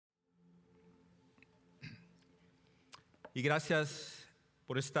Y gracias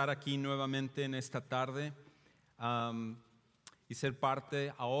por estar aquí nuevamente en esta tarde y ser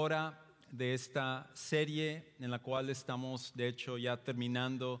parte ahora de esta serie en la cual estamos, de hecho, ya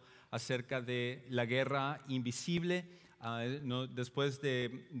terminando acerca de la guerra invisible. Después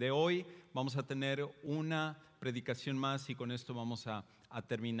de hoy vamos a tener una predicación más y con esto vamos a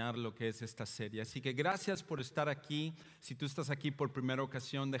terminar lo que es esta serie. Así que gracias por estar aquí. Si tú estás aquí por primera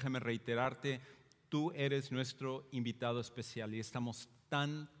ocasión, déjame reiterarte, tú eres nuestro invitado especial y estamos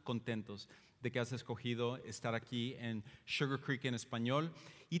tan contentos de que has escogido estar aquí en Sugar Creek en español.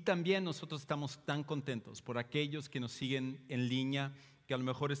 Y también nosotros estamos tan contentos por aquellos que nos siguen en línea, que a lo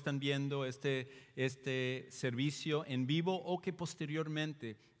mejor están viendo este servicio en vivo o que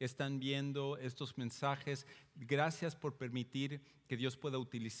posteriormente están viendo estos mensajes. Gracias por permitir que Dios pueda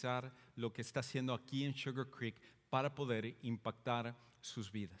utilizar lo que está haciendo aquí en Sugar Creek para poder impactar sus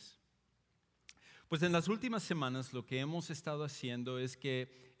vidas. Pues en las últimas semanas lo que hemos estado haciendo es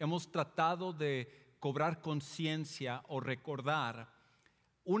que hemos tratado de cobrar conciencia o recordar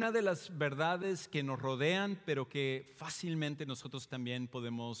una de las verdades que nos rodean, pero que fácilmente nosotros también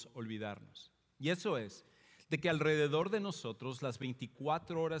podemos olvidarnos. Y eso es de que alrededor de nosotros, las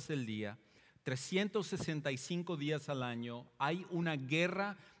 24 horas del día, 365 días al año, hay una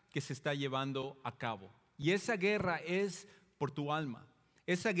guerra que se está llevando a cabo. Y esa guerra es por tu alma.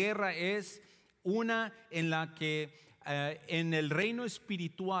 Esa guerra es una en la que en el reino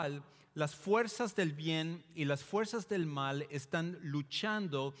espiritual las fuerzas del bien y las fuerzas del mal están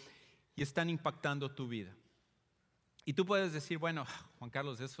luchando y están impactando tu vida. Y tú puedes decir, bueno, Juan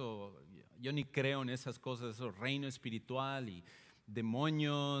Carlos, eso yo ni creo en esas cosas, eso reino espiritual y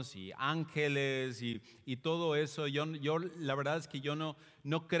demonios y ángeles y todo eso. Yo la verdad es que yo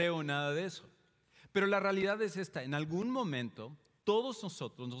no creo en nada de eso. Pero la realidad es esta: en algún momento todos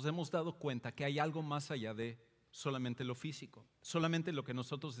nosotros nos hemos dado cuenta que hay algo más allá de solamente lo físico, solamente lo que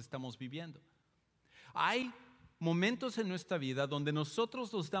nosotros estamos viviendo. Hay momentos en nuestra vida donde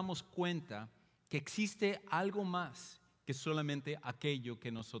nosotros nos damos cuenta que existe algo más que solamente aquello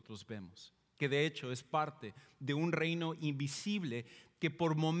que nosotros vemos, que de hecho es parte de un reino invisible que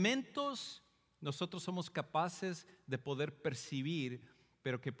por momentos nosotros somos capaces de poder percibir,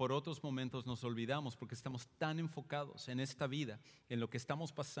 pero que por otros momentos nos olvidamos porque estamos tan enfocados en esta vida, en lo que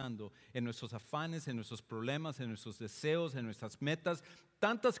estamos pasando, en nuestros afanes, en nuestros problemas, en nuestros deseos, en nuestras metas,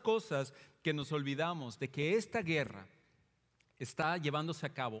 tantas cosas que nos olvidamos de que esta guerra está llevándose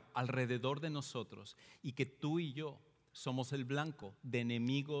a cabo alrededor de nosotros y que tú y yo somos el blanco de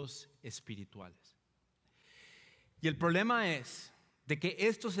enemigos espirituales. Y el problema es de que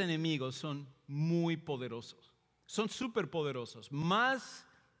estos enemigos son muy poderosos. Son súper poderosos, más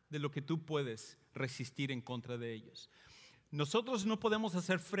de lo que tú puedes resistir en contra de ellos. Nosotros no podemos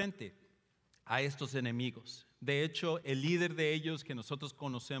hacer frente a estos enemigos. De hecho, el líder de ellos, que nosotros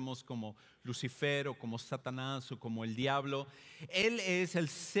conocemos como Lucifer o como Satanás o como el diablo, él es el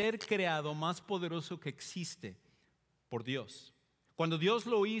ser creado más poderoso que existe por Dios. Cuando Dios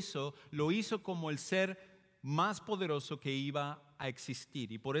lo hizo como el ser más poderoso que iba a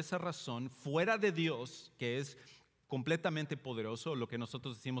existir. Y por esa razón, fuera de Dios, que es completamente poderoso, lo que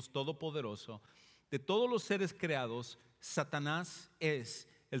nosotros decimos todopoderoso, de todos los seres creados, Satanás es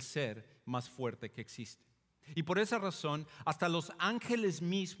el ser más fuerte que existe. Y por esa razón, hasta los ángeles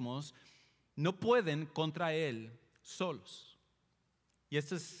mismos no pueden contra él solos. Y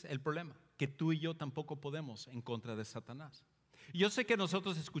este es el problema, que tú y yo tampoco podemos en contra de Satanás. Yo sé que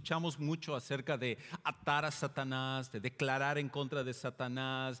nosotros escuchamos mucho acerca de atar a Satanás, de declarar en contra de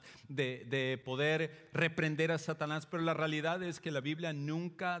Satanás, de poder reprender a Satanás, pero la realidad es que la Biblia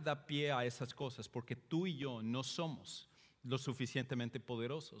nunca da pie a esas cosas, porque tú y yo no somos lo suficientemente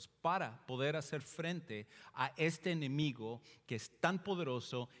poderosos para poder hacer frente a este enemigo que es tan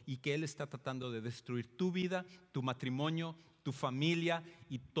poderoso y que él está tratando de destruir tu vida, tu matrimonio, tu familia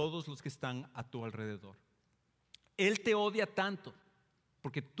y todos los que están a tu alrededor. Él te odia tanto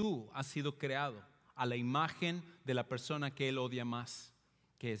porque tú has sido creado a la imagen de la persona que él odia más,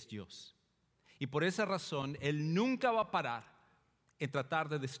 que es Dios. Y por esa razón, él nunca va a parar en tratar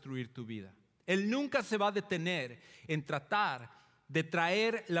de destruir tu vida. Él nunca se va a detener en tratar de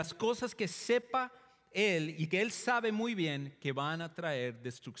traer las cosas que sepa él y que él sabe muy bien que van a traer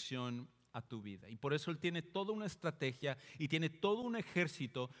destrucción a tu vida. Y por eso él tiene toda una estrategia y tiene todo un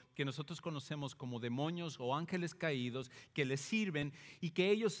ejército que nosotros conocemos como demonios o ángeles caídos que le sirven y que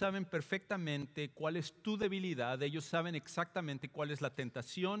ellos saben perfectamente cuál es tu debilidad, ellos saben exactamente cuál es la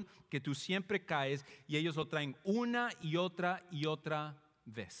tentación que tú siempre caes y ellos lo traen una y otra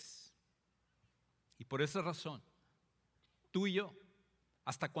vez. Y por esa razón, tú y yo,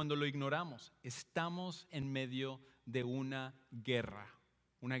 hasta cuando lo ignoramos, estamos en medio de una guerra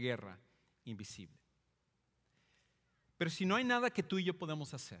invisible. Pero si no hay nada que tú y yo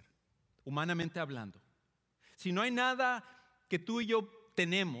podemos hacer, humanamente hablando, si no hay nada que tú y yo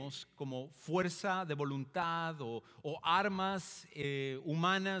tenemos como fuerza de voluntad o armas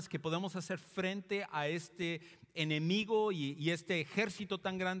humanas que podemos hacer frente a este enemigo y este ejército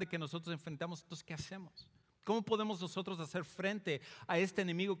tan grande que nosotros enfrentamos, entonces ¿qué hacemos? ¿Cómo podemos nosotros hacer frente a este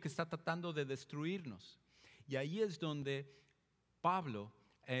enemigo que está tratando de destruirnos? Y ahí es donde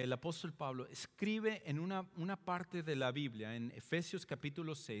el apóstol Pablo escribe en una parte de la Biblia, en Efesios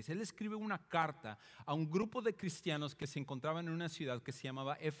capítulo 6, él escribe una carta a un grupo de cristianos que se encontraban en una ciudad que se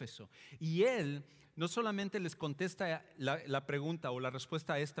llamaba Éfeso. Y él no solamente les contesta la pregunta o la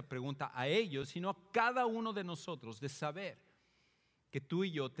respuesta a esta pregunta a ellos, sino a cada uno de nosotros de saber que tú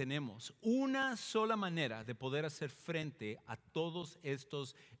y yo tenemos una sola manera de poder hacer frente a todos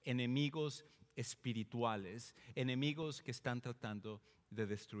estos enemigos espirituales, enemigos que están tratando de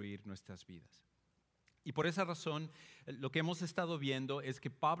destruir nuestras vidas. Y por esa razón, lo que hemos estado viendo es que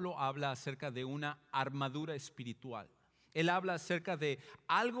Pablo habla acerca de una armadura espiritual. Él habla acerca de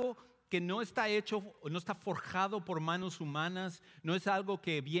algo que no está hecho, no está forjado por manos humanas, no es algo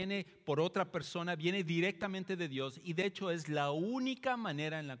que viene por otra persona, viene directamente de Dios, y de hecho es la única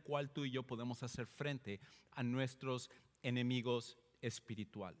manera en la cual tú y yo podemos hacer frente a nuestros enemigos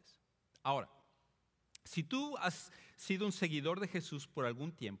espirituales. Ahora, si tú has sido un seguidor de Jesús por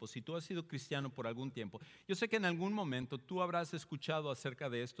algún tiempo, si tú has sido cristiano por algún tiempo, yo sé que en algún momento tú habrás escuchado acerca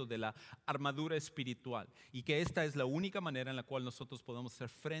de esto de la armadura espiritual y que esta es la única manera en la cual nosotros podemos hacer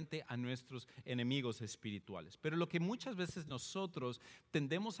frente a nuestros enemigos espirituales. Pero lo que muchas veces nosotros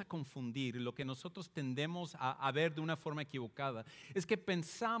tendemos a confundir, lo que nosotros tendemos a ver de una forma equivocada, es que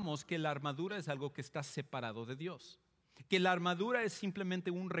pensamos que la armadura es algo que está separado de Dios. Que la armadura es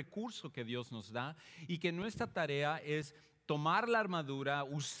simplemente un recurso que Dios nos da y que nuestra tarea es tomar la armadura,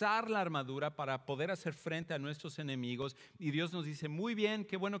 usar la armadura para poder hacer frente a nuestros enemigos. Y Dios nos dice, muy bien,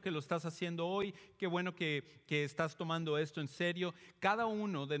 qué bueno que lo estás haciendo hoy, qué bueno que estás tomando esto en serio. Cada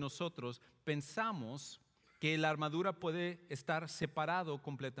uno de nosotros pensamos que la armadura puede estar separado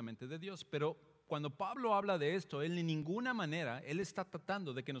completamente de Dios, pero cuando Pablo habla de esto, él en ninguna manera, él está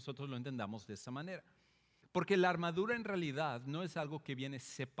tratando de que nosotros lo entendamos de esa manera. Porque la armadura en realidad no es algo que viene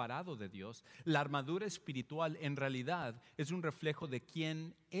separado de Dios. La armadura espiritual en realidad es un reflejo de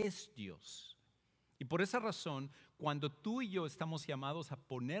quién es Dios. Y por esa razón, cuando tú y yo estamos llamados a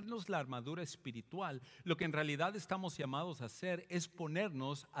ponernos la armadura espiritual, lo que en realidad estamos llamados a hacer es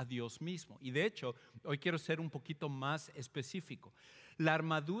ponernos a Dios mismo. Y de hecho, hoy quiero ser un poquito más específico. La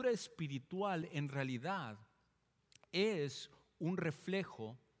armadura espiritual en realidad es un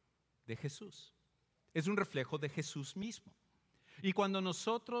reflejo de Jesús. Es un reflejo de Jesús mismo. Y cuando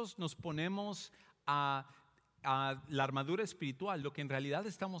nosotros nos ponemos a la armadura espiritual, lo que en realidad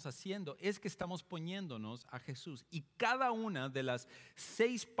estamos haciendo es que estamos poniéndonos a Jesús. Y cada una de las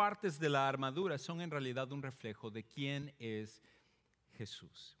 6 partes de la armadura son en realidad un reflejo de quién es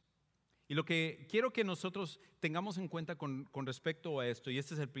Jesús. Y lo que quiero que nosotros tengamos en cuenta con respecto a esto, y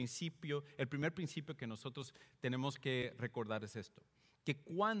este es el primer principio que nosotros tenemos que recordar es esto. Que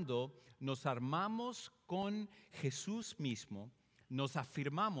cuando nos armamos con Jesús mismo, nos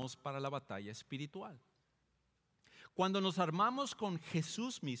afirmamos para la batalla espiritual. Cuando nos armamos con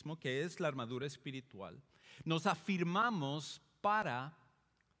Jesús mismo, que es la armadura espiritual, nos afirmamos para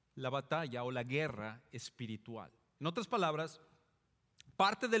la batalla o la guerra espiritual. En otras palabras,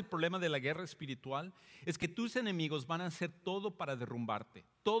 parte del problema de la guerra espiritual es que tus enemigos van a hacer todo para derrumbarte,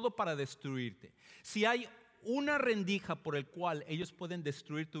 todo para destruirte. Si hay una rendija por el cual ellos pueden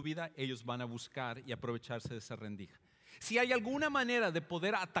destruir tu vida, ellos van a buscar y aprovecharse de esa rendija. Si hay alguna manera de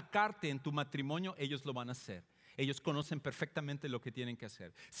poder atacarte en tu matrimonio, ellos lo van a hacer. Ellos conocen perfectamente lo que tienen que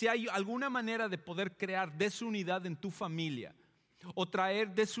hacer. Si hay alguna manera de poder crear desunidad en tu familia, o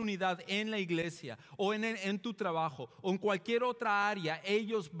traer desunidad en la iglesia, o en tu trabajo, o en cualquier otra área,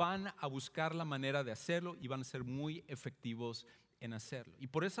 ellos van a buscar la manera de hacerlo y van a ser muy efectivos en hacerlo. Y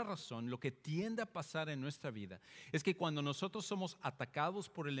por esa razón, lo que tiende a pasar en nuestra vida es que cuando nosotros somos atacados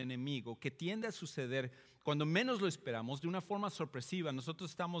por el enemigo, que tiende a suceder cuando menos lo esperamos, de una forma sorpresiva,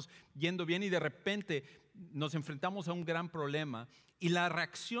 nosotros estamos yendo bien y de repente nos enfrentamos a un gran problema, y la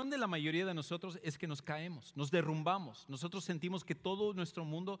reacción de la mayoría de nosotros es que nos caemos, nos derrumbamos, nosotros sentimos que todo nuestro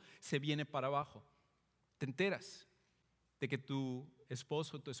mundo se viene para abajo. Te enteras de que tu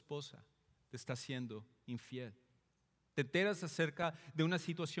esposo o tu esposa te está siendo infiel. Te enteras acerca de una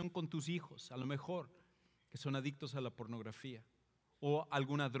situación con tus hijos, a lo mejor, que son adictos a la pornografía o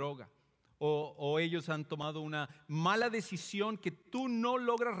alguna droga, o ellos han tomado una mala decisión que tú no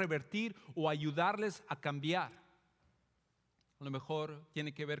logras revertir o ayudarles a cambiar. A lo mejor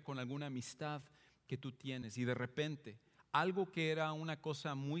tiene que ver con alguna amistad que tú tienes y de repente algo que era una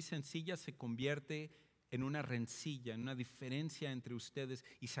cosa muy sencilla se convierte en una rencilla, en una diferencia entre ustedes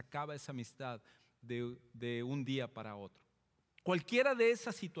y se acaba esa amistad de un día para otro. Cualquiera de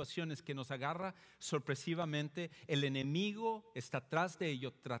esas situaciones que nos agarra sorpresivamente, el enemigo está atrás de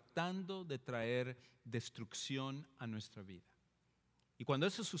ello tratando de traer destrucción a nuestra vida. Y cuando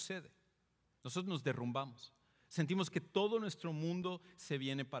eso sucede, nosotros nos derrumbamos. Sentimos que todo nuestro mundo se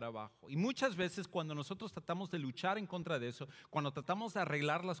viene para abajo. Y muchas veces cuando nosotros tratamos de luchar en contra de eso, cuando tratamos de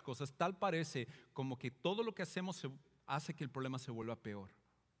arreglar las cosas, tal parece como que todo lo que hacemos hace que el problema se vuelva peor.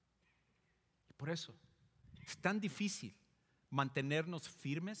 Y por eso es tan difícil mantenernos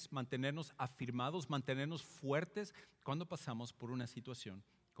firmes, mantenernos afirmados, mantenernos fuertes cuando pasamos por una situación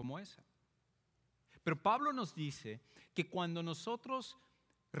como esa. Pero Pablo nos dice que cuando nosotros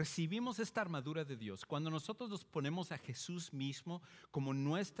recibimos esta armadura de Dios, cuando nosotros nos ponemos a Jesús mismo como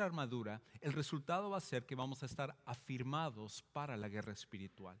nuestra armadura, el resultado va a ser que vamos a estar afirmados para la guerra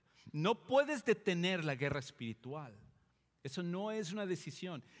espiritual. No puedes detener la guerra espiritual. Eso no es una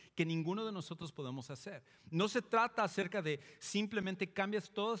decisión que ninguno de nosotros podemos hacer. No se trata acerca de simplemente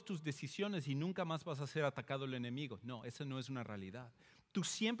cambias todas tus decisiones y nunca más vas a ser atacado el enemigo. No, eso no es una realidad. Tú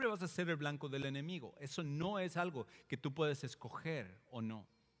siempre vas a ser el blanco del enemigo. Eso no es algo que tú puedes escoger o no.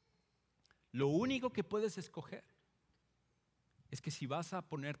 Lo único que puedes escoger es que si vas a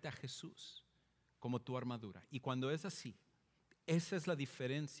ponerte a Jesús como tu armadura. Y cuando es así, esa es la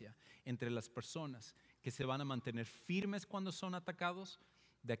diferencia entre las personas que se van a mantener firmes cuando son atacados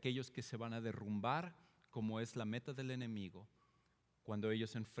de aquellos que se van a derrumbar, como es la meta del enemigo, cuando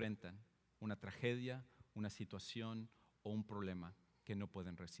ellos enfrentan una tragedia, una situación o un problema que no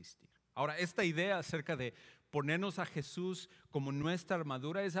pueden resistir. Ahora, esta idea acerca de ponernos a Jesús como nuestra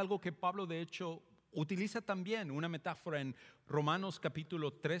armadura es algo que Pablo de hecho utiliza también, una metáfora en Romanos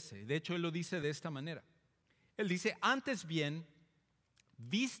capítulo 13. De hecho, él lo dice de esta manera. Él dice, antes bien,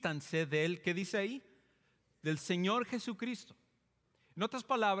 vístanse de él, ¿qué dice ahí? Del Señor Jesucristo. En otras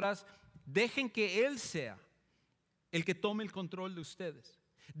palabras, dejen que Él sea el que tome el control de ustedes.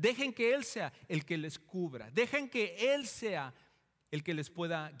 Dejen que Él sea el que les cubra. Dejen que Él sea el que les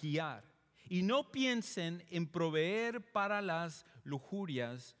pueda guiar. Y no piensen en proveer para las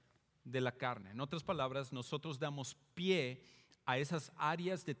lujurias de la carne. En otras palabras, nosotros damos pie a esas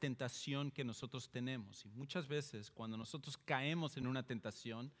áreas de tentación que nosotros tenemos. Y muchas veces cuando nosotros caemos en una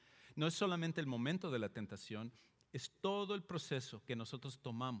tentación, no es solamente el momento de la tentación, es todo el proceso que nosotros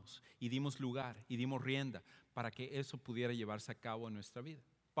tomamos y dimos lugar y dimos rienda para que eso pudiera llevarse a cabo en nuestra vida.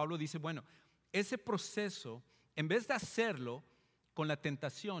 Pablo dice, bueno, ese proceso, en vez de hacerlo con la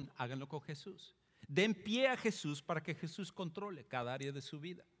tentación, háganlo con Jesús. Den pie a Jesús para que Jesús controle cada área de su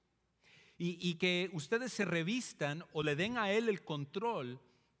vida. Y que ustedes se revistan o le den a Él el control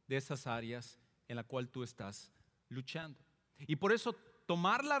de esas áreas en la cual tú estás luchando. Y por eso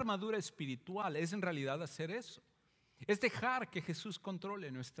tomar la armadura espiritual es en realidad hacer eso. Es dejar que Jesús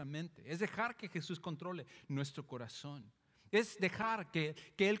controle nuestra mente. Es dejar que Jesús controle nuestro corazón. Es dejar que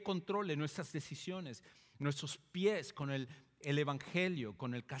Él controle nuestras decisiones, nuestros pies con el Evangelio,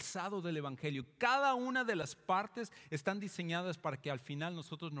 con el calzado del Evangelio. Cada una de las partes están diseñadas para que al final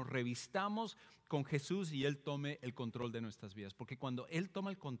nosotros nos revistamos con Jesús y Él tome el control de nuestras vidas. Porque cuando Él toma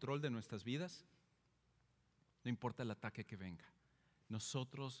el control de nuestras vidas, no importa el ataque que venga,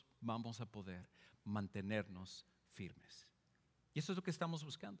 nosotros vamos a poder mantenernos firmes. Y eso es lo que estamos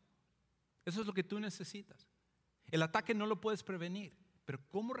buscando. Eso es lo que tú necesitas. El ataque no lo puedes prevenir, pero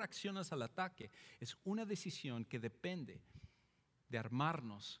cómo reaccionas al ataque es una decisión que depende de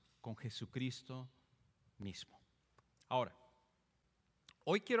armarnos con Jesucristo mismo. Ahora,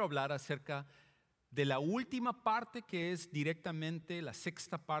 hoy quiero hablar acerca de la última parte, que es directamente la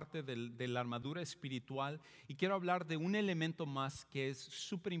sexta parte de la armadura espiritual, y quiero hablar de un elemento más que es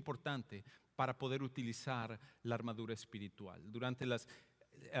súper importante para poder utilizar la armadura espiritual. Durante las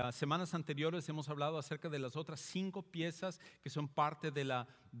semanas anteriores hemos hablado acerca de las otras 5 piezas que son parte de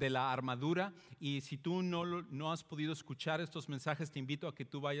la armadura, y si tú no has podido escuchar estos mensajes, te invito a que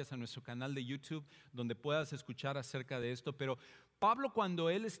tú vayas a nuestro canal de YouTube donde puedas escuchar acerca de esto. Pero Pablo, cuando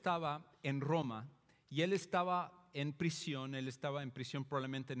él estaba en Roma y él estaba en prisión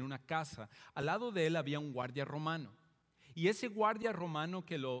probablemente en una casa, al lado de él había un guardia romano. Y ese guardia romano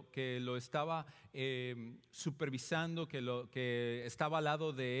que lo estaba supervisando, que estaba al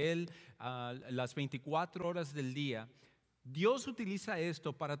lado de él las 24 horas del día, Dios utiliza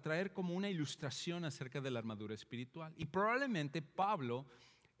esto para traer como una ilustración acerca de la armadura espiritual. Y probablemente Pablo,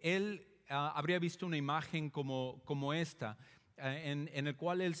 él habría visto una imagen como esta, en el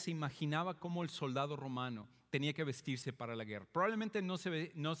cual él se imaginaba como el soldado romano tenía que vestirse para la guerra. Probablemente no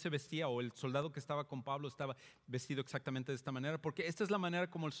se vestía, o el soldado que estaba con Pablo estaba vestido exactamente de esta manera, porque esta es la manera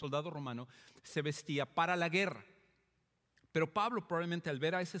como el soldado romano se vestía para la guerra. Pero Pablo probablemente al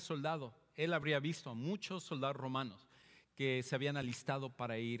ver a ese soldado, él habría visto a muchos soldados romanos que se habían alistado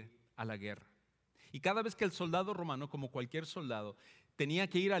para ir a la guerra. Y cada vez que el soldado romano, como cualquier soldado, tenía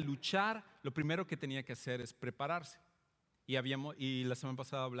que ir a luchar, lo primero que tenía que hacer es prepararse. Y la semana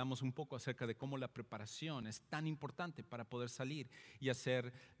pasada hablamos un poco acerca de cómo la preparación es tan importante para poder salir y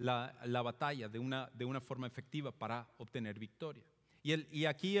hacer la batalla de una forma efectiva para obtener victoria. Y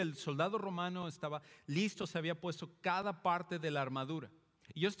aquí el soldado romano estaba listo, se había puesto cada parte de la armadura.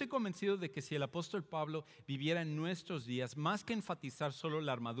 Y yo estoy convencido de que si el apóstol Pablo viviera en nuestros días, más que enfatizar solo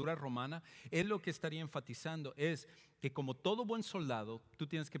la armadura romana, él lo que estaría enfatizando es que como todo buen soldado, tú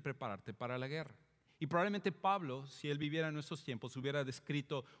tienes que prepararte para la guerra. Y probablemente Pablo, si él viviera en nuestros tiempos, hubiera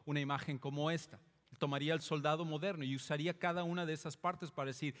descrito una imagen como esta. Tomaría el soldado moderno y usaría cada una de esas partes para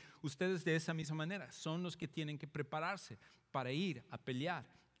decir, ustedes de esa misma manera son los que tienen que prepararse para ir a pelear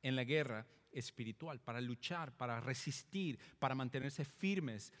en la guerra espiritual, para luchar, para resistir, para mantenerse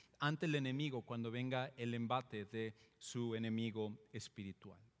firmes ante el enemigo cuando venga el embate de su enemigo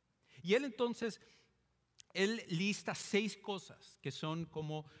espiritual. Y él entonces, él lista 6 cosas que son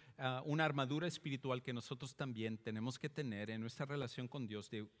como una armadura espiritual que nosotros también tenemos que tener en nuestra relación con Dios,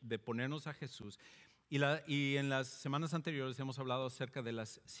 de ponernos a Jesús. Y en las semanas anteriores hemos hablado acerca de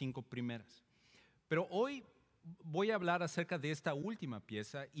las 5 primeras. Pero hoy voy a hablar acerca de esta última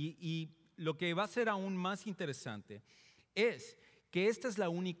pieza y lo que va a ser aún más interesante es que esta es la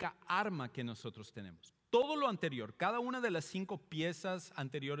única arma que nosotros tenemos. Todo lo anterior, cada una de las 5 piezas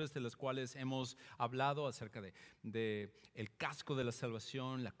anteriores de las cuales hemos hablado acerca de el casco de la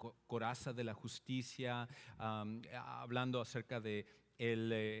salvación, la coraza de la justicia, hablando acerca de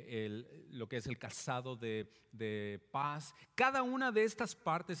lo que es el calzado de paz. Cada una de estas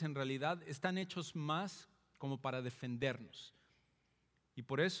partes en realidad están hechos más como para defendernos. Y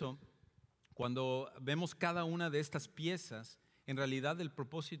por eso, cuando vemos cada una de estas piezas, en realidad el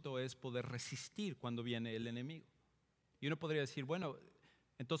propósito es poder resistir cuando viene el enemigo. Y uno podría decir, bueno,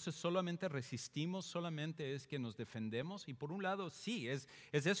 entonces solamente resistimos, solamente es que nos defendemos. Y por un lado sí, es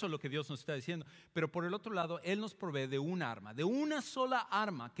eso lo que Dios nos está diciendo. Pero por el otro lado, Él nos provee de un arma, de una sola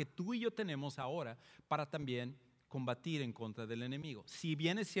arma que tú y yo tenemos ahora para también combatir en contra del enemigo. Si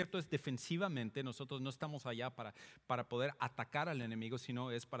bien es cierto, es defensivamente, nosotros no estamos allá para poder atacar al enemigo,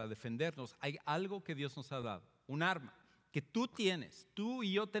 sino es para defendernos. Hay algo que Dios nos ha dado, un arma que tú tienes, tú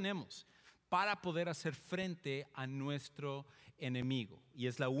y yo tenemos, para poder hacer frente a nuestro enemigo. Y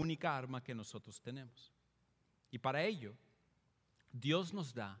es la única arma que nosotros tenemos. Y para ello, Dios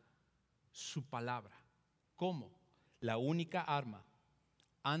nos da su palabra. ¿Cómo? La única arma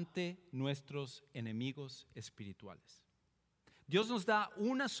ante nuestros enemigos espirituales. Dios nos da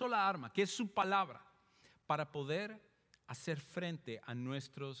una sola arma, que es su palabra, para poder hacer frente a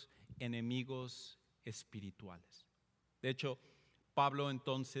nuestros enemigos espirituales. De hecho, Pablo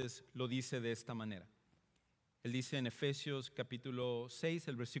entonces lo dice de esta manera. Él dice en Efesios capítulo 6,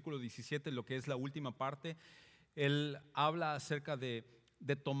 el versículo 17, lo que es la última parte, él habla acerca de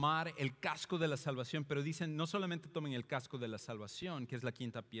tomar el casco de la salvación, pero dicen no solamente tomen el casco de la salvación, que es la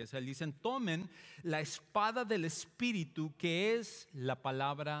 5ª pieza, él dicen tomen la espada del Espíritu, que es la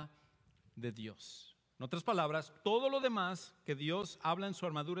palabra de Dios. En otras palabras, todo lo demás que Dios habla en su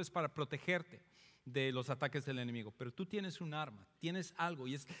armadura es para protegerte de los ataques del enemigo, pero tú tienes un arma, tienes algo,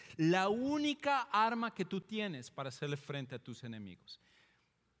 y es la única arma que tú tienes para hacerle frente a tus enemigos,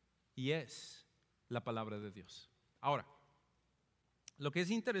 y es la palabra de Dios. Ahora, lo que es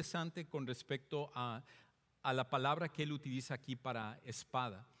interesante con respecto a la palabra que él utiliza aquí para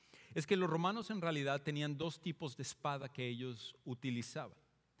espada, es que los romanos en realidad tenían 2 tipos de espada que ellos utilizaban.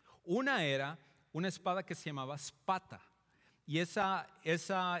 Una era una espada que se llamaba spata. Y esa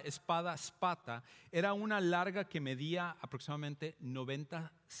espada spata era una larga que medía aproximadamente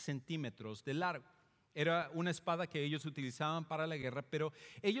 90 centímetros de largo. Era una espada que ellos utilizaban para la guerra, pero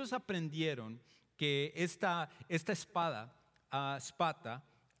ellos aprendieron que esta espada spata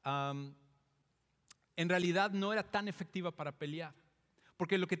en realidad no era tan efectiva para pelear.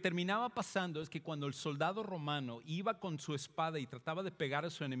 Porque lo que terminaba pasando es que cuando el soldado romano iba con su espada y trataba de pegar a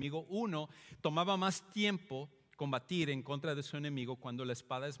su enemigo, uno, tomaba más tiempo combatir en contra de su enemigo cuando la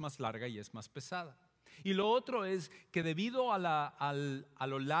espada es más larga y es más pesada. Y lo otro es que debido a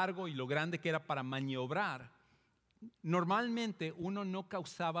lo largo y lo grande que era para maniobrar, normalmente uno no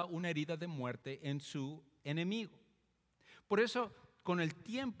causaba una herida de muerte en su enemigo. Por eso, con el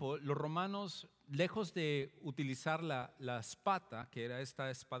tiempo, los romanos, lejos de utilizar la espada, que era esta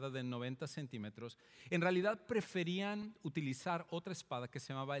espada de 90 centímetros, en realidad preferían utilizar otra espada que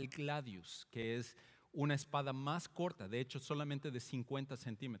se llamaba el gladius, que es una espada más corta, de hecho solamente de 50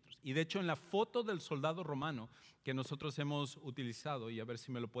 centímetros. Y de hecho en la foto del soldado romano que nosotros hemos utilizado, y a ver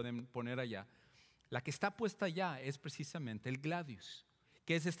si me lo pueden poner allá, la que está puesta allá es precisamente el gladius,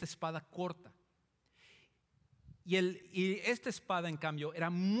 que es esta espada corta. Y esta espada, en cambio, era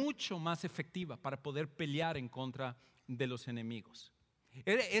mucho más efectiva para poder pelear en contra de los enemigos.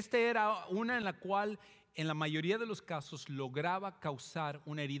 Esta era una en la cual, en la mayoría de los casos, lograba causar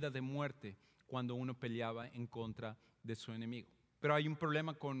una herida de muerte cuando uno peleaba en contra de su enemigo. Pero hay un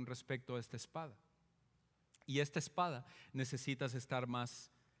problema con respecto a esta espada. Y esta espada necesitas estar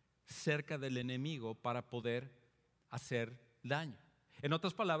más cerca del enemigo para poder hacer daño. En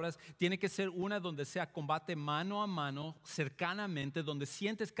otras palabras, tiene que ser una donde sea combate mano a mano, cercanamente, donde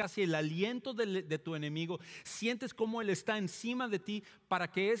sientes casi el aliento de tu enemigo, sientes cómo él está encima de ti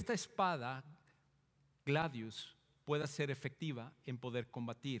para que esta espada, gladius, pueda ser efectiva en poder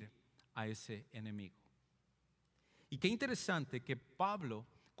combatir a ese enemigo. Y qué interesante que Pablo,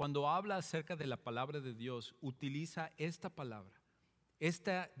 cuando habla acerca de la palabra de Dios, utiliza esta palabra,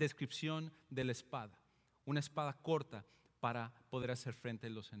 esta descripción de la espada, una espada corta para poder hacer frente a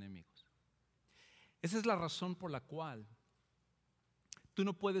los enemigos. Esa es la razón por la cual tú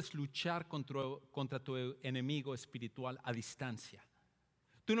no puedes luchar contra tu enemigo espiritual a distancia.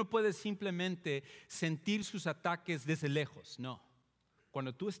 Tú no puedes simplemente sentir sus ataques desde lejos, no.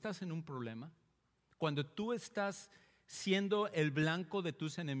 Cuando tú estás en un problema, cuando tú estás siendo el blanco de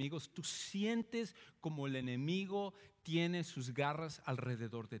tus enemigos, tú sientes como el enemigo tiene sus garras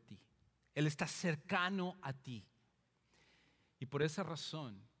alrededor de ti. Él está cercano a ti. Y por esa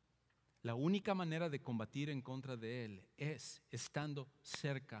razón, la única manera de combatir en contra de él es estando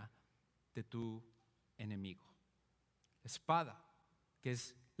cerca de tu enemigo. Espada, que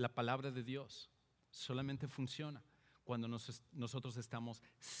es la palabra de Dios, solamente funciona cuando nosotros estamos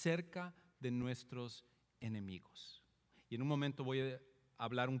cerca de nuestros enemigos. Y en un momento voy a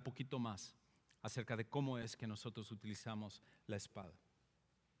hablar un poquito más acerca de cómo es que nosotros utilizamos la espada.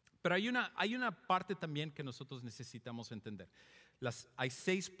 Pero hay una parte también que nosotros necesitamos entender. Hay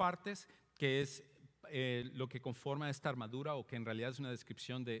 6 partes que es lo que conforma esta armadura, o que en realidad es una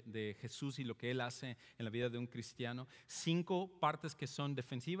descripción de Jesús y lo que Él hace en la vida de un cristiano. 5 partes que son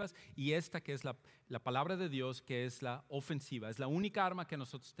defensivas y esta que es la palabra de Dios, que es la ofensiva. Es la única arma que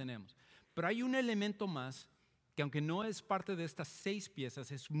nosotros tenemos. Pero hay un elemento más que, aunque no es parte de estas 6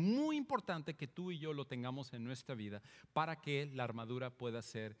 piezas, es muy importante que tú y yo lo tengamos en nuestra vida para que la armadura pueda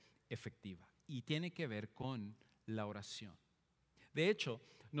ser efectiva. Y tiene que ver con la oración. De hecho,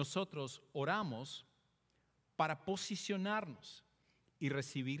 nosotros oramos para posicionarnos y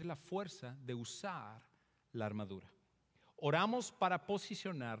recibir la fuerza de usar la armadura. Oramos para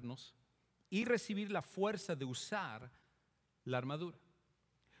posicionarnos y recibir la fuerza de usar la armadura.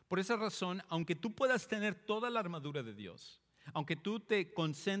 Por esa razón, aunque tú puedas tener toda la armadura de Dios, aunque tú te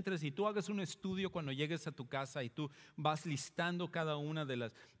concentres y tú hagas un estudio cuando llegues a tu casa y tú vas listando cada una de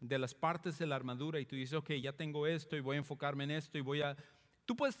las partes de la armadura y tú dices, ok, ya tengo esto y voy a enfocarme en esto y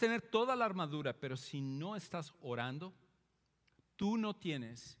tú puedes tener toda la armadura, pero si no estás orando, tú no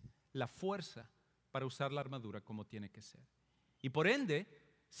tienes la fuerza para usar la armadura como tiene que ser. Y por ende,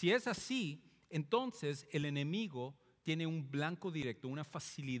 si es así, entonces el enemigo tiene un blanco directo, una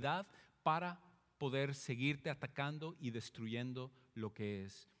facilidad para poder seguirte atacando y destruyendo lo que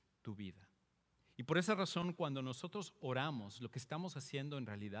es tu vida. Y por esa razón, cuando nosotros oramos, lo que estamos haciendo en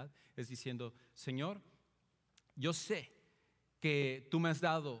realidad es diciendo, Señor, yo sé que tú me has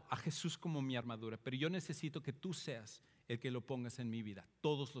dado a Jesús como mi armadura, pero yo necesito que tú seas el que lo pongas en mi vida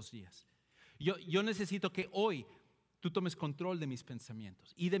todos los días. Yo necesito que hoy tú tomes control de mis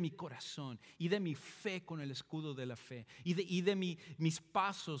pensamientos y de mi corazón y de mi fe con el escudo de la fe y de mis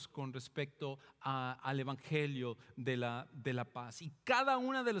pasos con respecto al evangelio de la paz. Y cada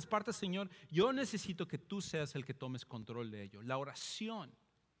una de las partes, Señor, yo necesito que tú seas el que tomes control de ello. La oración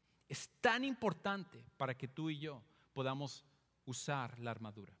es tan importante para que tú y yo podamos usar la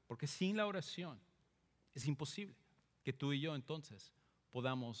armadura, porque sin la oración es imposible que tú y yo entonces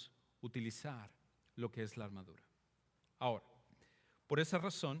podamos utilizar lo que es la armadura. Ahora, por esa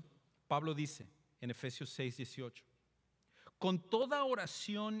razón, Pablo dice en Efesios 6:18, con toda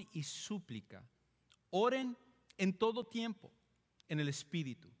oración y súplica, oren en todo tiempo en el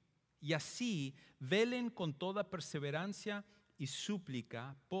Espíritu, y así velen con toda perseverancia y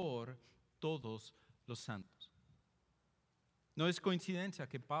súplica por todos los santos. No es coincidencia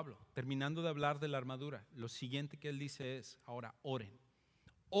que Pablo, terminando de hablar de la armadura, lo siguiente que él dice es, ahora oren.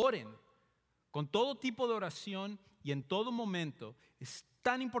 Oren con todo tipo de oración y en todo momento. Es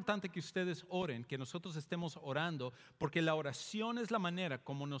tan importante que ustedes oren, que nosotros estemos orando, porque la oración es la manera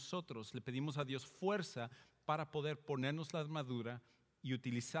como nosotros le pedimos a Dios fuerza para poder ponernos la armadura y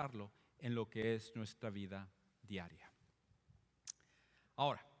utilizarlo en lo que es nuestra vida diaria.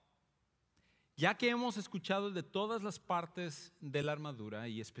 Ahora, ya que hemos escuchado de todas las partes de la armadura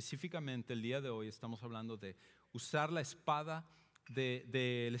y específicamente el día de hoy estamos hablando de usar la espada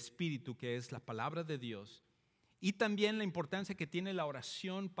del Espíritu, que es la palabra de Dios, y también la importancia que tiene la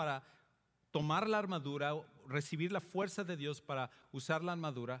oración para tomar la armadura, recibir la fuerza de Dios para usar la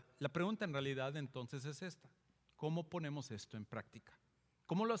armadura. La pregunta en realidad entonces es esta: ¿cómo ponemos esto en práctica?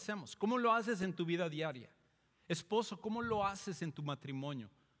 ¿Cómo lo hacemos? ¿Cómo lo haces en tu vida diaria? Esposo, ¿cómo lo haces en tu matrimonio?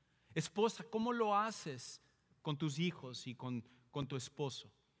 Esposa, ¿cómo lo haces con tus hijos y con tu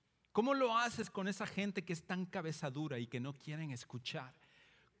esposo? ¿Cómo lo haces con esa gente que es tan cabeza dura y que no quieren escuchar?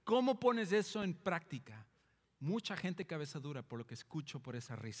 ¿Cómo pones eso en práctica? Mucha gente cabeza dura, por lo que escucho por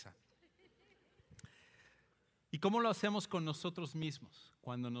esa risa. ¿Y cómo lo hacemos con nosotros mismos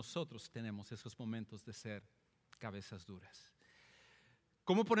cuando nosotros tenemos esos momentos de ser cabezas duras?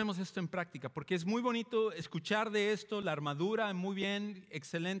 ¿Cómo ponemos esto en práctica? Porque es muy bonito escuchar de esto, la armadura, muy bien,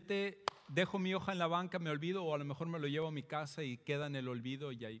 excelente, dejo mi hoja en la banca, me olvido, o a lo mejor me lo llevo a mi casa y queda en el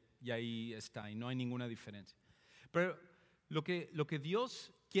olvido y ahí está, y no hay ninguna diferencia. Pero lo que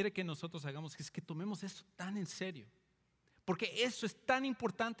Dios quiere que nosotros hagamos es que tomemos esto tan en serio, porque eso es tan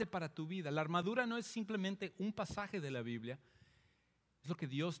importante para tu vida. La armadura no es simplemente un pasaje de la Biblia, es lo que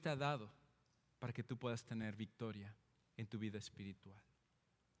Dios te ha dado para que tú puedas tener victoria en tu vida espiritual.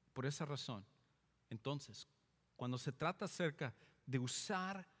 Por esa razón, entonces, cuando se trata acerca de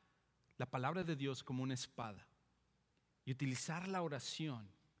usar la palabra de Dios como una espada y utilizar la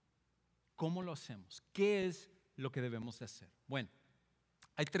oración, ¿cómo lo hacemos? ¿Qué es lo que debemos de hacer? Bueno,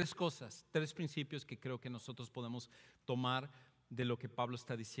 hay tres cosas, tres principios que creo que nosotros podemos tomar de lo que Pablo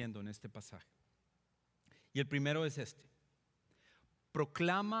está diciendo en este pasaje. Y el primero es este: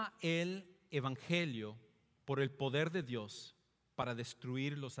 proclama el evangelio por el poder de Dios para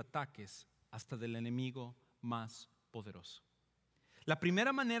destruir los ataques hasta del enemigo más poderoso. La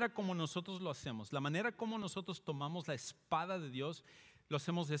primera manera como nosotros lo hacemos, la manera como nosotros tomamos la espada de Dios, lo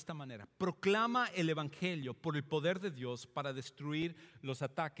hacemos de esta manera: proclama el evangelio por el poder de Dios para destruir los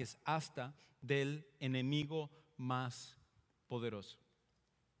ataques hasta del enemigo más poderoso.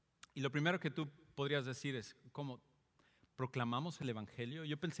 Y lo primero que tú podrías decir es: ¿cómo proclamamos el evangelio?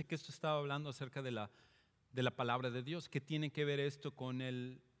 Yo pensé que esto estaba hablando acerca de la palabra de Dios. ¿Qué tiene que ver esto con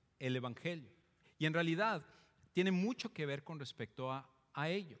el evangelio? Y en realidad tiene mucho que ver con respecto a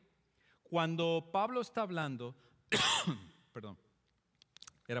ello. Cuando Pablo está hablando, perdón,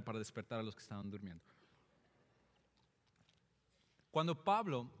 era para despertar a los que estaban durmiendo. Cuando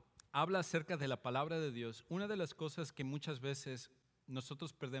Pablo habla acerca de la palabra de Dios, una de las cosas que muchas veces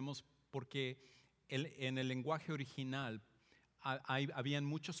nosotros perdemos, porque en el lenguaje original habían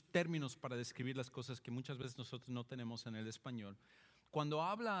muchos términos para describir las cosas que muchas veces nosotros no tenemos en el español. Cuando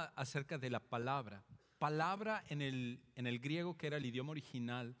habla acerca de la palabra en el griego, que era el idioma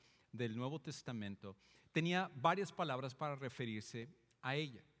original del Nuevo Testamento, tenía varias palabras para referirse a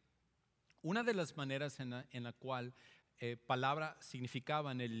ella. Una de las maneras en la cual palabra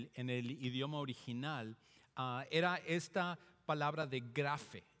significaba en el idioma original era esta palabra de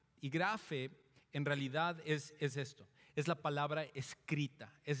grafe. Y grafe en realidad es esto: es la palabra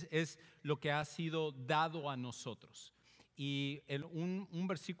escrita, es lo que ha sido dado a nosotros. Y un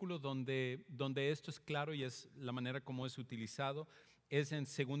versículo donde esto es claro y es la manera como es utilizado es en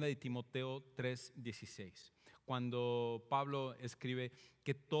 2 de Timoteo 3:16, cuando Pablo escribe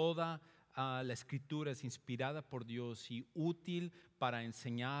que toda la escritura es inspirada por Dios y útil para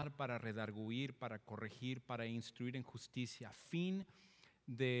enseñar, para redarguir, para corregir, para instruir en justicia, a fin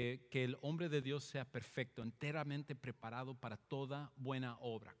de que el hombre de Dios sea perfecto, enteramente preparado para toda buena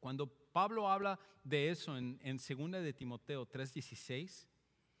obra. Cuando Pablo habla de eso en 2 de Timoteo 3:16,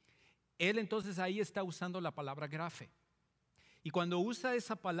 él entonces ahí está usando la palabra grafe. Y cuando usa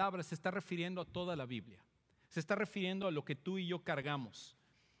esa palabra se está refiriendo a toda la Biblia. Se está refiriendo a lo que tú y yo cargamos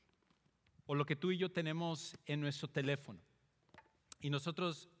o lo que tú y yo tenemos en nuestro teléfono. Y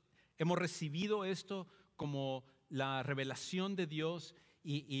nosotros hemos recibido esto como la revelación de Dios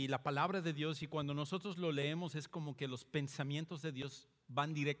y la palabra de Dios, y cuando nosotros lo leemos es como que los pensamientos de Dios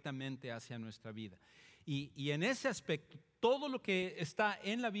van directamente hacia nuestra vida. Y en ese aspecto, todo lo que está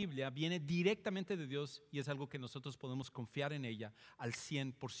en la Biblia viene directamente de Dios y es algo que nosotros podemos confiar en ella al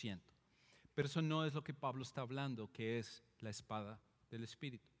 100%. Pero eso no es lo que Pablo está hablando, que es la espada del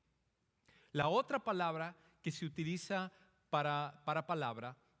Espíritu. La otra palabra que se utiliza para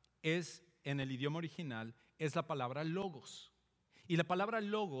palabra es, en el idioma original, es la palabra logos. Y la palabra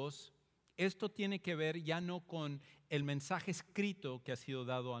logos, esto tiene que ver ya no con el mensaje escrito que ha sido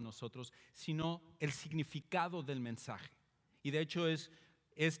dado a nosotros, sino el significado del mensaje. Y de hecho es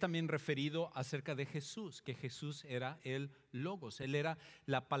también referido acerca de Jesús, que Jesús era el logos, Él era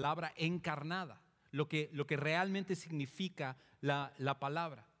la palabra encarnada, lo que realmente significa la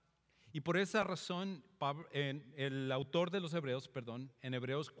palabra. Y por esa razón, el autor de los Hebreos, en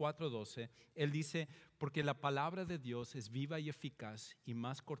Hebreos 4:12, él dice, porque la palabra de Dios es viva y eficaz y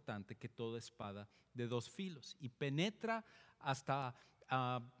más cortante que toda espada de dos filos y penetra hasta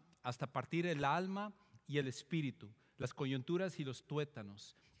partir el alma y el espíritu, las coyunturas y los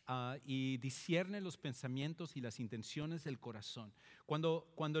tuétanos, y discierne los pensamientos y las intenciones del corazón.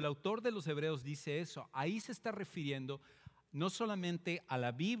 Cuando el autor de los Hebreos dice eso, ahí se está refiriendo no solamente a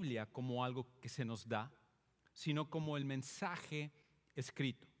la Biblia como algo que se nos da, sino como el mensaje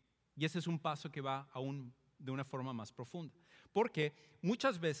escrito. Y ese es un paso que va aún de una forma más profunda. Porque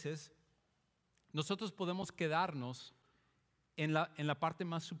muchas veces nosotros podemos quedarnos en la parte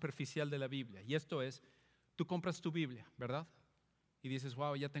más superficial de la Biblia. Y esto es, tú compras tu Biblia, ¿verdad? Y dices,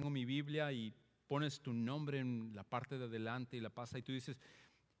 wow, ya tengo mi Biblia, y pones tu nombre en la parte de adelante y la pasas, y tú dices,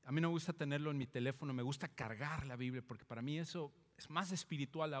 a mí no me gusta tenerlo en mi teléfono, me gusta cargar la Biblia, porque para mí eso es más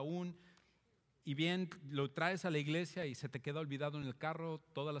espiritual aún. Y bien, lo traes a la iglesia y se te queda olvidado en el carro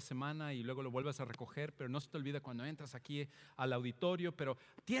toda la semana y luego lo vuelves a recoger, pero no se te olvida cuando entras aquí al auditorio. Pero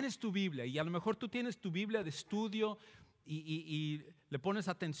tienes tu Biblia, y a lo mejor tú tienes tu Biblia de estudio y le pones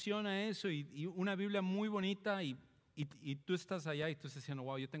atención a eso, y una Biblia muy bonita, y tú estás allá y tú estás diciendo,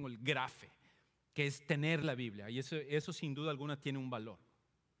 wow, yo tengo el grafe, que es tener la Biblia, y eso sin duda alguna tiene un valor.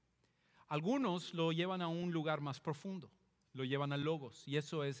 Algunos lo llevan a un lugar más profundo, lo llevan a logos, y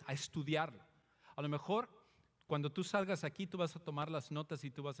eso es a estudiarlo. A lo mejor cuando tú salgas aquí tú vas a tomar las notas y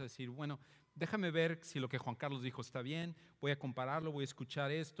tú vas a decir, bueno, déjame ver si lo que Juan Carlos dijo está bien, voy a compararlo, voy a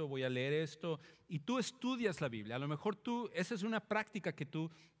escuchar esto, voy a leer esto, y tú estudias la Biblia. A lo mejor esa es una práctica que tú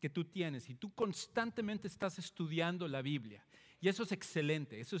tienes, y tú constantemente estás estudiando la Biblia, y eso es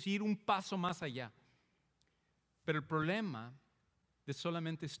excelente, eso es ir un paso más allá. Pero el problema de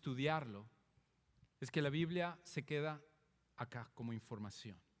solamente estudiarlo es que la Biblia se queda acá como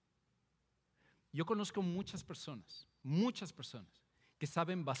información. Yo conozco muchas personas que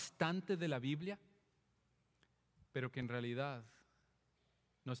saben bastante de la Biblia, pero que en realidad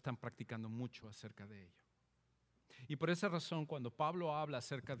no están practicando mucho acerca de ello. Y por esa razón, cuando Pablo habla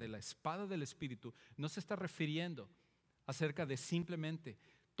acerca de la espada del Espíritu, no se está refiriendo acerca de simplemente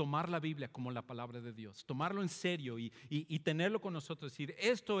tomar la Biblia como la palabra de Dios, tomarlo en serio y tenerlo con nosotros, decir,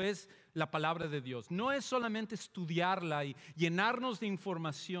 esto es la palabra de Dios. No es solamente estudiarla y llenarnos de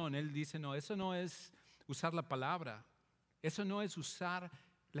información. Él dice, no, eso no es usar la palabra, eso no es usar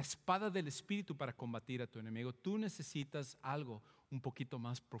la espada del Espíritu para combatir a tu enemigo. Tú necesitas algo un poquito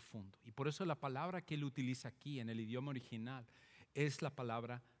más profundo. Y por eso la palabra que él utiliza aquí en el idioma original es la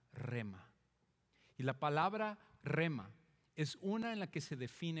palabra rema. Y la palabra rema es una en la que se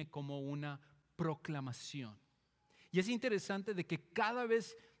define como una proclamación. Y es interesante de que cada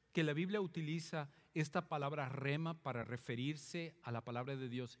vez que la Biblia utiliza esta palabra rema para referirse a la palabra de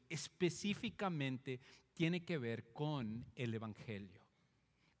Dios, específicamente tiene que ver con el Evangelio,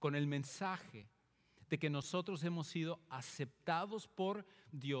 con el mensaje de que nosotros hemos sido aceptados por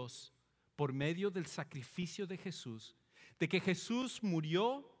Dios por medio del sacrificio de Jesús, de que Jesús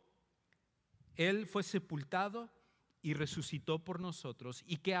murió, Él fue sepultado y resucitó por nosotros,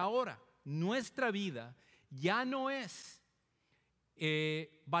 y que ahora nuestra vida ya no es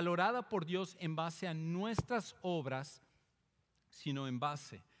valorada por Dios en base a nuestras obras, sino en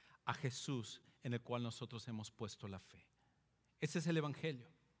base a Jesús, en el cual nosotros hemos puesto la fe. Ese es el Evangelio,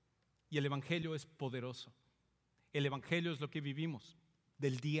 y el Evangelio es poderoso. El Evangelio es lo que vivimos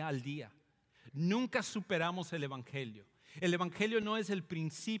del día al día. Nunca superamos el Evangelio. El Evangelio no es el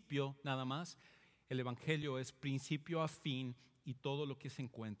principio nada más. El Evangelio es principio a fin y todo lo que se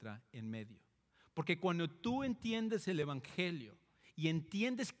encuentra en medio. Porque cuando tú entiendes el Evangelio y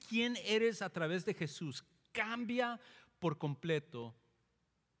entiendes quién eres a través de Jesús, cambia por completo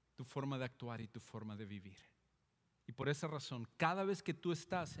tu forma de actuar y tu forma de vivir. Y por esa razón, cada vez que tú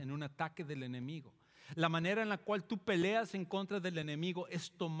estás en un ataque del enemigo, la manera en la cual tú peleas en contra del enemigo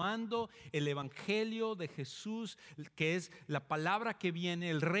es tomando el Evangelio de Jesús, que es la palabra que viene,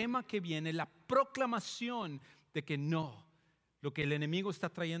 el rema que viene, la proclamación de que no, lo que el enemigo está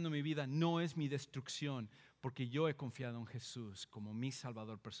trayendo a mi vida no es mi destrucción, porque yo he confiado en Jesús como mi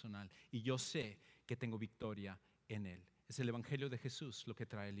Salvador personal y yo sé que tengo victoria en Él. Es el Evangelio de Jesús lo que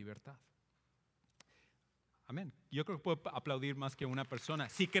trae libertad. Amén. Yo creo que puedo aplaudir más que una persona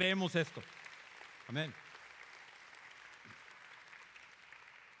si creemos esto. Amén.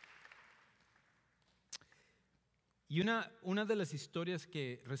 Y una de las historias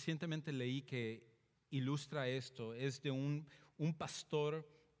que recientemente leí que ilustra esto es de un pastor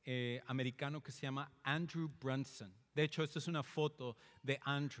americano que se llama Andrew Brunson. De hecho, esta es una foto de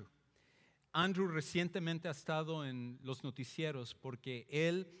Andrew. Andrew recientemente ha estado en los noticieros porque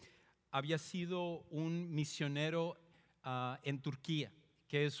él había sido un misionero en Turquía,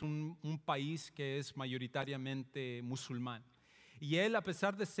 que es un país que es mayoritariamente musulmán. Y él, a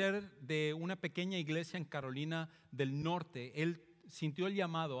pesar de ser de una pequeña iglesia en Carolina del Norte, él sintió el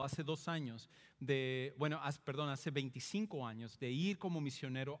llamado hace 2 años, hace 25 años, de ir como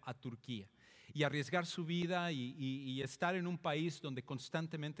misionero a Turquía y arriesgar su vida y estar en un país donde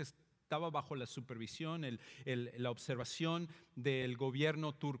constantemente estaba bajo la supervisión, la observación del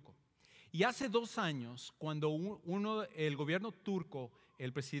gobierno turco. Y hace 2 años, cuando el gobierno turco,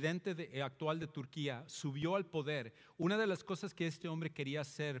 el presidente actual de Turquía, subió al poder, una de las cosas que este hombre quería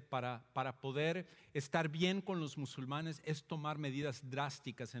hacer para poder estar bien con los musulmanes es tomar medidas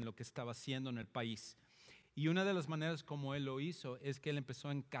drásticas en lo que estaba haciendo en el país. Y una de las maneras como él lo hizo es que él empezó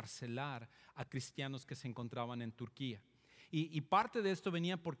a encarcelar a cristianos que se encontraban en Turquía. Y parte de esto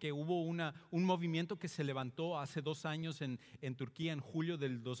venía porque hubo un movimiento que se levantó hace 2 años en Turquía, en julio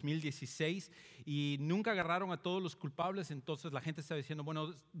del 2016, y nunca agarraron a todos los culpables. Entonces la gente estaba diciendo,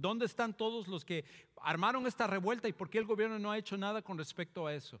 bueno, ¿dónde están todos los que armaron esta revuelta y por qué el gobierno no ha hecho nada con respecto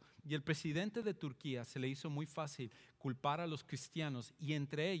a eso? Y el presidente de Turquía se le hizo muy fácil culpar a los cristianos y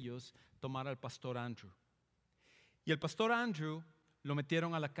entre ellos tomar al pastor Andrew. Y el pastor Andrew lo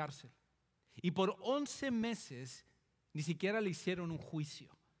metieron a la cárcel y por 11 meses ni siquiera le hicieron un juicio,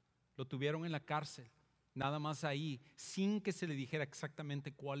 lo tuvieron en la cárcel, nada más ahí, sin que se le dijera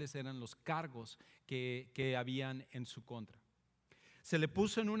exactamente cuáles eran los cargos que habían en su contra. Se le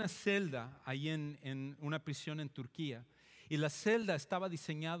puso en una celda ahí en una prisión en Turquía y la celda estaba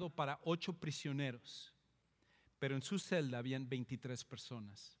diseñado para 8 prisioneros, pero en su celda habían 23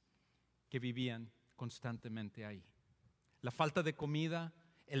 personas que vivían constantemente ahí. La falta de comida,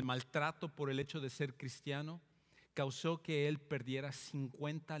 el maltrato por el hecho de ser cristiano, causó que él perdiera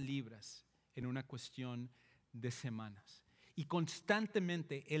 50 libras en una cuestión de semanas. Y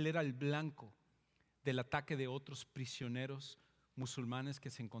constantemente él era el blanco del ataque de otros prisioneros musulmanes que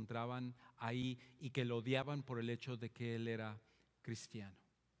se encontraban ahí y que lo odiaban por el hecho de que él era cristiano.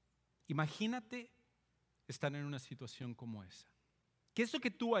 Imagínate estar en una situación como esa. ¿Qué es lo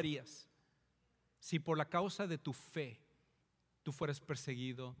que tú harías si por la causa de tu fe tú fueras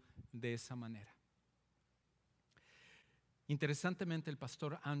perseguido de esa manera? Interesantemente, el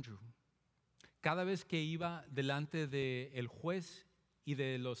pastor Andrew, cada vez que iba delante del juez y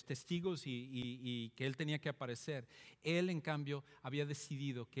de los testigos y que él tenía que aparecer, él en cambio había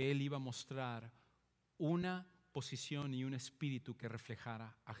decidido que él iba a mostrar una posición y un espíritu que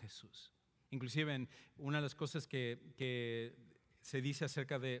reflejara a Jesús. Inclusive una de las cosas que se dice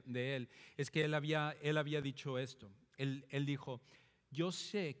acerca de él es que él había dicho esto. Él dijo, yo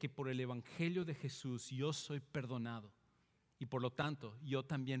sé que por el evangelio de Jesús yo soy perdonado. Y por lo tanto, yo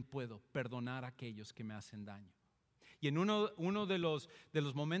también puedo perdonar a aquellos que me hacen daño. Y en uno de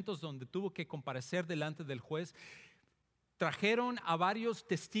los momentos donde tuvo que comparecer delante del juez, trajeron a varios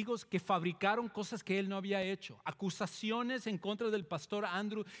testigos que fabricaron cosas que él no había hecho. Acusaciones en contra del pastor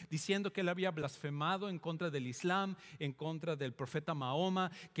Andrew, diciendo que él había blasfemado en contra del Islam, en contra del profeta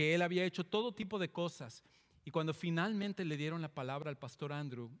Mahoma, que él había hecho todo tipo de cosas. Y cuando finalmente le dieron la palabra al pastor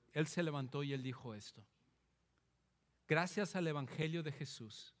Andrew, él se levantó y él dijo esto. Gracias al evangelio de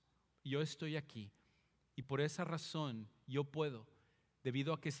Jesús, yo estoy aquí y por esa razón yo puedo,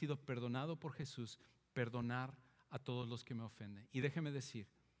 debido a que he sido perdonado por Jesús, perdonar a todos los que me ofenden. Y déjeme decir,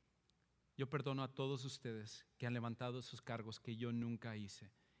 yo perdono a todos ustedes que han levantado esos cargos que yo nunca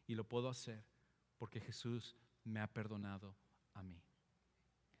hice y lo puedo hacer porque Jesús me ha perdonado a mí.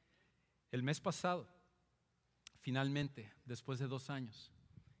 El mes pasado, finalmente, después de 2 años,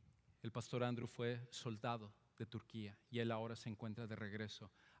 el pastor Andrew fue soldado de Turquía y él ahora se encuentra de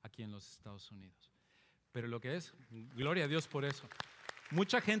regreso aquí en los Estados Unidos. Pero lo que es, gloria a Dios por eso.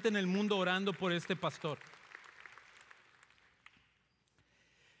 Mucha gente en el mundo orando por este pastor.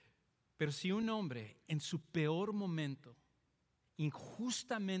 Pero si un hombre en su peor momento,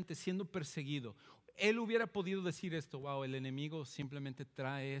 injustamente siendo perseguido, él hubiera podido decir esto, wow, el enemigo simplemente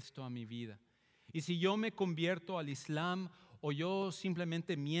trae esto a mi vida. Y si yo me convierto al Islam, o yo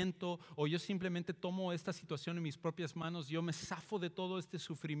simplemente miento, o yo simplemente tomo esta situación en mis propias manos, yo me zafo de todo este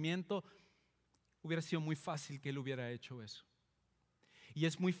sufrimiento, hubiera sido muy fácil que Él hubiera hecho eso. Y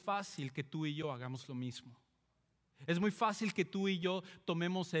es muy fácil que tú y yo hagamos lo mismo. Es muy fácil que tú y yo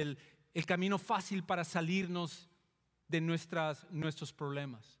tomemos el camino fácil para salirnos de nuestros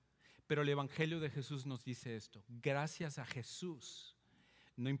problemas. Pero el Evangelio de Jesús nos dice esto: gracias a Jesús,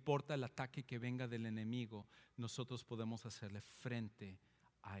 no importa el ataque que venga del enemigo, nosotros podemos hacerle frente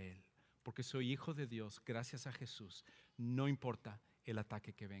a Él. Porque soy hijo de Dios, gracias a Jesús, no importa el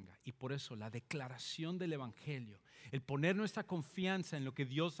ataque que venga. Y por eso la declaración del Evangelio, el poner nuestra confianza en lo que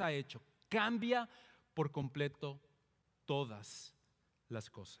Dios ha hecho, cambia por completo todas las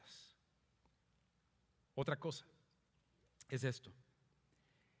cosas. Otra cosa es esto: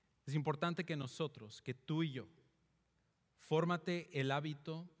 es importante que nosotros, que tú y yo, fórmate el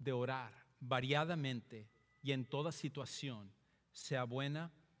hábito de orar variadamente y en toda situación, sea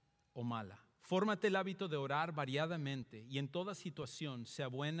buena o mala. Fórmate el hábito de orar variadamente y en toda situación, sea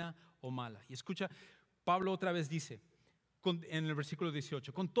buena o mala. Y escucha, Pablo otra vez dice en el versículo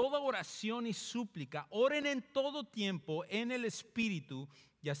 18: con toda oración y súplica, oren en todo tiempo en el Espíritu,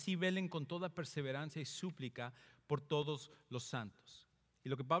 y así velen con toda perseverancia y súplica por todos los santos. Y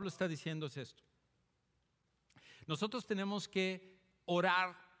lo que Pablo está diciendo es esto: nosotros tenemos que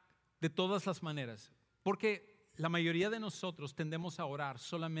orar de todas las maneras, porque la mayoría de nosotros tendemos a orar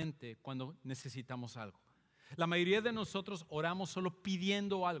solamente cuando necesitamos algo. La mayoría de nosotros oramos solo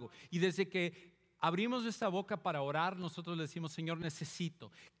pidiendo algo. Y desde que abrimos nuestra boca para orar, nosotros le decimos: Señor,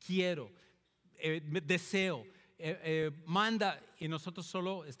 necesito, quiero, deseo, manda. Y nosotros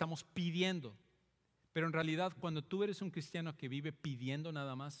solo estamos pidiendo. Pero en realidad, cuando tú eres un cristiano que vive pidiendo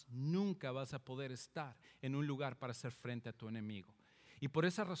nada más, nunca vas a poder estar en un lugar para hacer frente a tu enemigo. Y por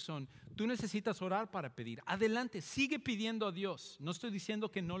esa razón, tú necesitas orar para pedir. Adelante, sigue pidiendo a Dios. No estoy diciendo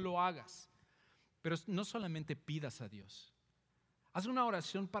que no lo hagas, pero no solamente pidas a Dios. Haz una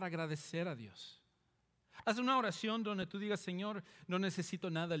oración para agradecer a Dios. Haz una oración donde tú digas: Señor, no necesito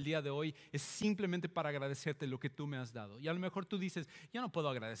nada el día de hoy, es simplemente para agradecerte lo que tú me has dado. Y a lo mejor tú dices: yo no puedo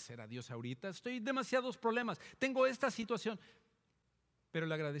agradecer a Dios ahorita, estoy en demasiados problemas, tengo esta situación. Pero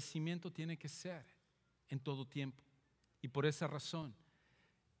el agradecimiento tiene que ser en todo tiempo. Y por esa razón,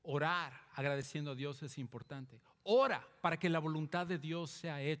 orar agradeciendo a Dios es importante. Ora para que la voluntad de Dios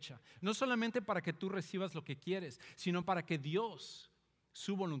sea hecha. No solamente para que tú recibas lo que quieres, sino para que Dios,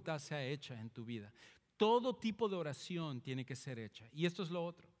 su voluntad sea hecha en tu vida. Todo tipo de oración tiene que ser hecha. Y esto es lo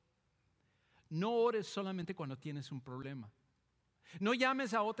otro: no ores solamente cuando tienes un problema. No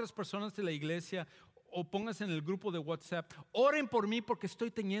llames a otras personas de la iglesia o pongas en el grupo de WhatsApp: oren por mí porque estoy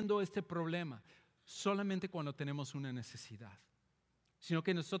teniendo este problema. Solamente cuando tenemos una necesidad. Sino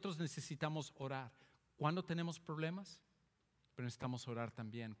que nosotros necesitamos orar cuando tenemos problemas, pero necesitamos orar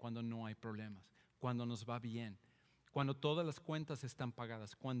también cuando no hay problemas, cuando nos va bien, cuando todas las cuentas están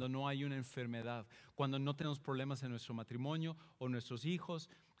pagadas, cuando no hay una enfermedad, cuando no tenemos problemas en nuestro matrimonio o nuestros hijos,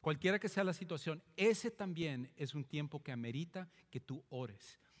 cualquiera que sea la situación. Ese también es un tiempo que amerita que tú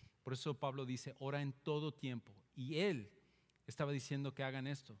ores. Por eso Pablo dice: ora en todo tiempo. Y él estaba diciendo que hagan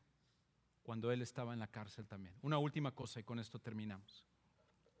esto cuando él estaba en la cárcel también. Una última cosa y con esto terminamos.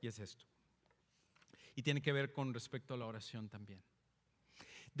 Y es esto. Y tiene que ver con respecto a la oración también.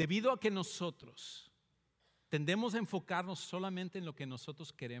 Debido a que nosotros tendemos a enfocarnos solamente en lo que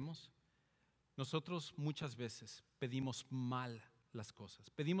nosotros queremos, nosotros muchas veces pedimos mal las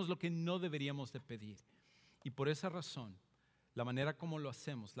cosas. Pedimos lo que no deberíamos de pedir. Y por esa razón, la manera como lo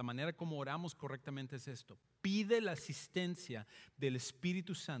hacemos, la manera como oramos correctamente es esto: pide la asistencia del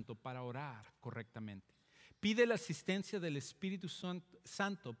Espíritu Santo para orar correctamente. Pide la asistencia del Espíritu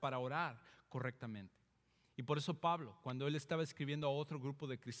Santo para orar correctamente. Y por eso Pablo, cuando él estaba escribiendo a otro grupo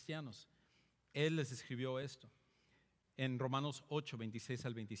de cristianos, él les escribió esto. En Romanos 8, 26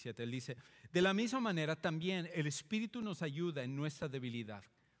 al 27, él dice: de la misma manera también el Espíritu nos ayuda en nuestra debilidad.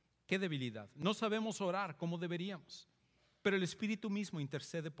 ¿Qué debilidad? No sabemos orar como deberíamos, pero el Espíritu mismo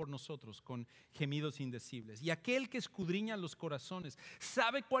intercede por nosotros con gemidos indecibles. Y aquel que escudriña los corazones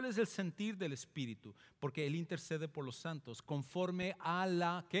sabe cuál es el sentir del Espíritu, porque Él intercede por los santos conforme a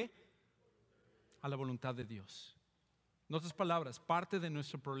la ¿qué? A la voluntad de Dios. En otras palabras, parte de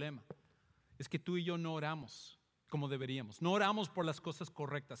nuestro problema es que tú y yo no oramos como deberíamos. No oramos por las cosas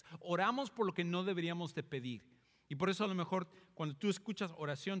correctas. Oramos por lo que no deberíamos de pedir. Y por eso a lo mejor cuando tú escuchas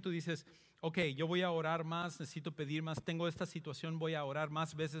oración, tú dices: ok, yo voy a orar más, necesito pedir más, tengo esta situación, voy a orar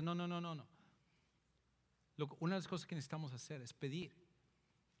más veces. No. Una de las cosas que necesitamos hacer es pedir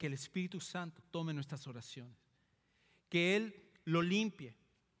que el Espíritu Santo tome nuestras oraciones, que Él lo limpie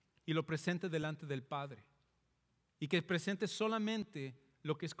y lo presente delante del Padre, y que presente solamente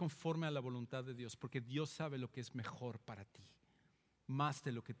lo que es conforme a la voluntad de Dios, porque Dios sabe lo que es mejor para ti, más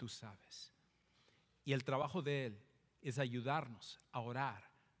de lo que tú sabes. Y el trabajo de Él es ayudarnos a orar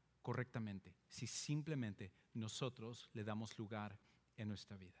correctamente si simplemente nosotros le damos lugar en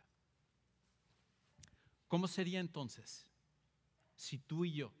nuestra vida. ¿Cómo sería entonces si tú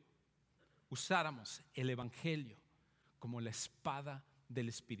y yo usáramos el Evangelio como la espada del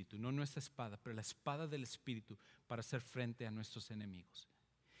Espíritu? No nuestra espada, pero la espada del Espíritu para hacer frente a nuestros enemigos.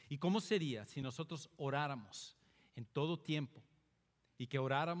 ¿Y cómo sería si nosotros oráramos en todo tiempo y que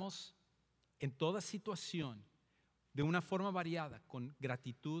oráramos en toda situación de una forma variada, con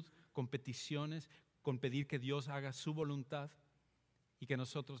gratitud, con peticiones, con pedir que Dios haga su voluntad y que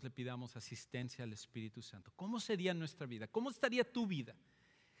nosotros le pidamos asistencia al Espíritu Santo? ¿Cómo sería nuestra vida? ¿Cómo estaría tu vida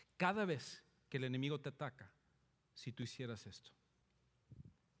cada vez que el enemigo te ataca si tú hicieras esto?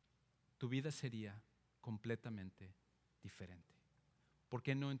 Tu vida sería completamente diferente. ¿Por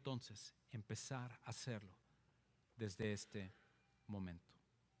qué no entonces empezar a hacerlo desde este momento?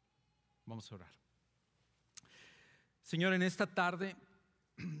 Vamos a orar. Señor, en esta tarde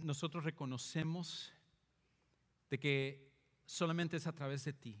nosotros reconocemos de que solamente es a través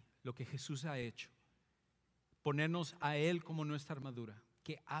de ti lo que Jesús ha hecho, ponernos a Él como nuestra armadura,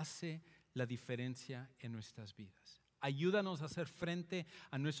 que hace la diferencia en nuestras vidas. Ayúdanos a hacer frente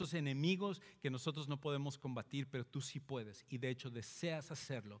a nuestros enemigos que nosotros no podemos combatir, pero tú sí puedes y de hecho deseas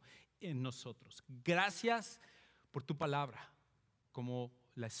hacerlo en nosotros. Gracias por tu palabra, como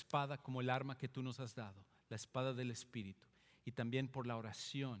la espada, como el arma que tú nos has dado, la espada del Espíritu, y también por la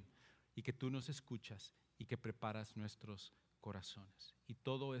oración y que tú nos escuchas y que preparas nuestros corazones. Y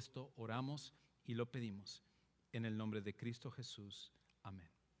todo esto oramos y lo pedimos en el nombre de Cristo Jesús. Amén.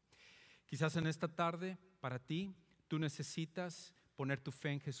 Quizás en esta tarde, para ti, tú necesitas poner tu fe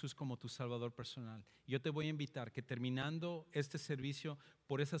en Jesús como tu Salvador personal. Yo te voy a invitar que terminando este servicio,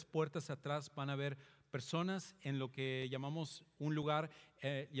 por esas puertas atrás van a haber personas en lo que llamamos un lugar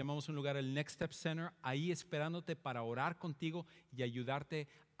el Next Step Center, ahí esperándote para orar contigo y ayudarte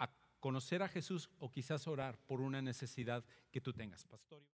a conocer a Jesús o quizás orar por una necesidad que tú tengas. Pastor.